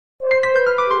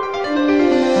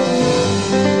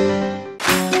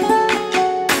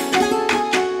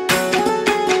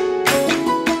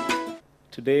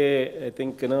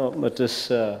think, it is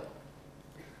to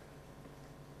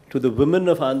the women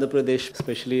of Andhra Pradesh,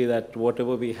 especially that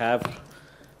whatever we have,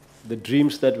 the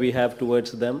dreams that we have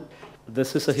towards them,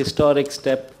 this is a historic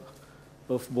step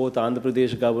of both Andhra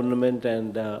Pradesh government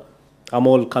and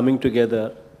Amul coming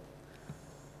together,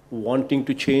 wanting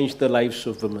to change the lives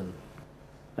of women.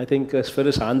 I think as far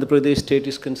as Andhra Pradesh state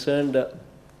is concerned,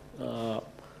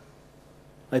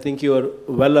 I think you are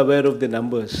well aware of the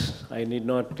numbers. I need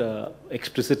not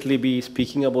explicitly be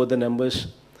speaking about the numbers.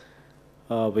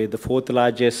 We're the fourth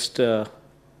largest. I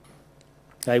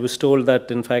was told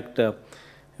that, in fact,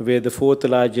 we're the fourth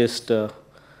largest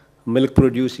milk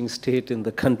producing state in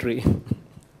the country.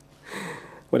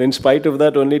 But in spite of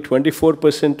that, only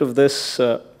 24% of this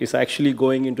is actually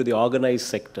going into the organized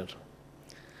sector.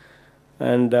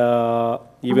 And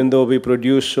even though we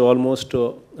produce almost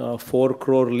 4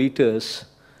 crore liters,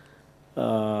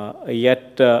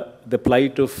 yet the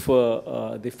plight of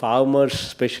the farmers,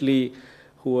 especially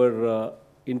who are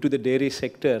into the dairy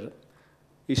sector,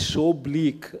 is so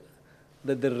bleak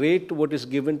that the rate what is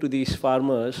given to these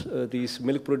farmers, these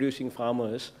milk producing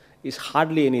farmers, is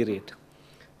hardly any rate.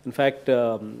 In fact,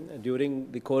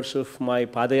 during the course of my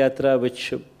Padayatra,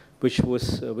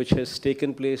 which has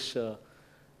taken place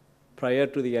prior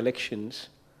to the elections,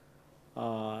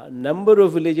 number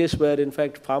of villages where, in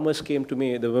fact, farmers came to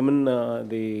me, the women,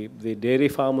 the dairy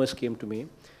farmers came to me.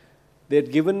 They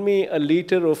had given me a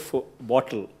liter of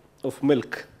bottle of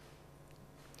milk.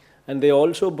 And they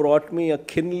also brought me a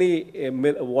Kinley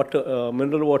mineral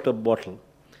water bottle.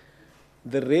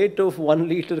 The rate of 1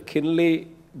 liter Kinley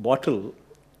bottle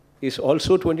is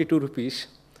also 22 rupees.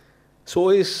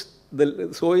 So is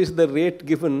the rate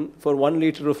given for 1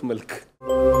 liter of milk.